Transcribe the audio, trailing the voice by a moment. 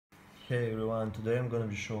Hey everyone, today I'm gonna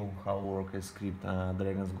be showing how work a script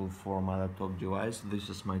Dragon's Gold for my laptop device. This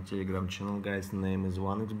is my Telegram channel, guys. The name is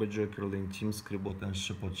 1xByJoker, link Team Scribot and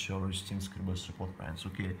support service Team Scribot support friends.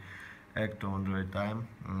 Okay, actual Android time.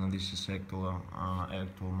 This is actual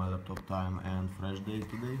my laptop time and fresh day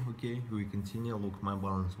today. Okay, we continue. Look, my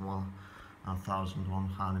balance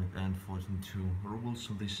 1,142 rubles.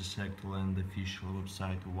 So this is actual and official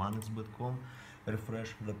website 1x.com.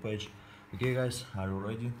 Refresh the page. Okay guys, are you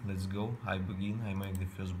ready? Let's go. I begin. I make the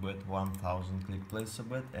first bet, 1000, click place a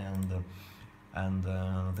bet, and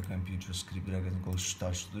the computer script Dragon Gold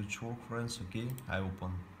starts to work, friends. Okay, I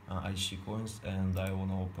open I see coins and I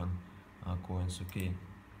wanna open coins. Okay,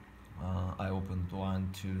 I opened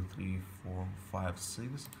 1 2 3 4 5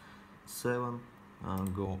 6 7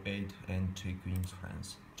 go 8 and 2 queens,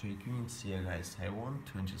 friends. 2 queens. Yeah guys, I won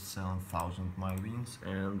 27,000 my wins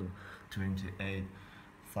and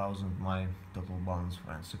 28,000 my total balance,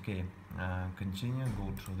 friends. Okay, continue.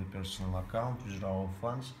 Go to the personal account, withdrawal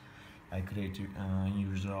funds. I create a new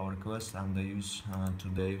withdrawal request and I use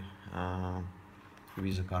today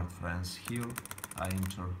Visa card, friends. Here I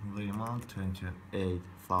enter the amount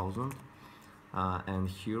 28,000 and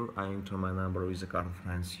here I enter my number Visa card,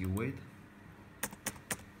 friends. You wait.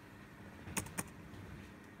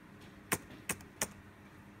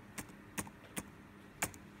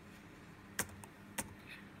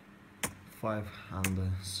 Five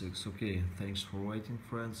and 6. Okay, thanks for waiting,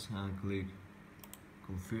 friends. Click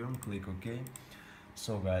confirm, click OK.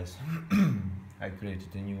 So guys, I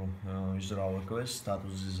created a new withdrawal request.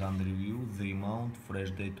 Status is under review. The amount, fresh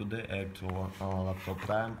day today, actual laptop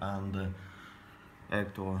time and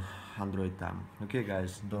actual Android time. Okay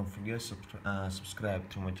guys, don't forget subscribe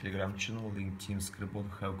to my Telegram channel, link Team Scribot.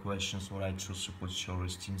 Have questions, write to support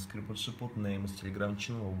service Team Scribot support. Name is Telegram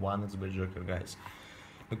channel 1xByJoker, guys.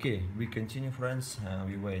 Okay, we continue, friends.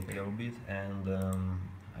 We wait a little bit and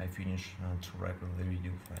I finish to record the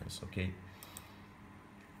video, friends. Okay,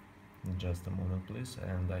 just a moment please,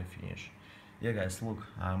 and I finish. Yeah guys, look,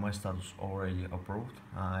 my status already approved.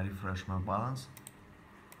 I refresh my balance.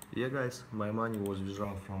 Yeah guys, my money was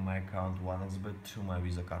withdrawn from my account 1xBet to my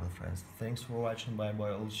Visa card, friends. Thanks for watching. Bye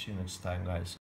bye. I'll see you next time, guys.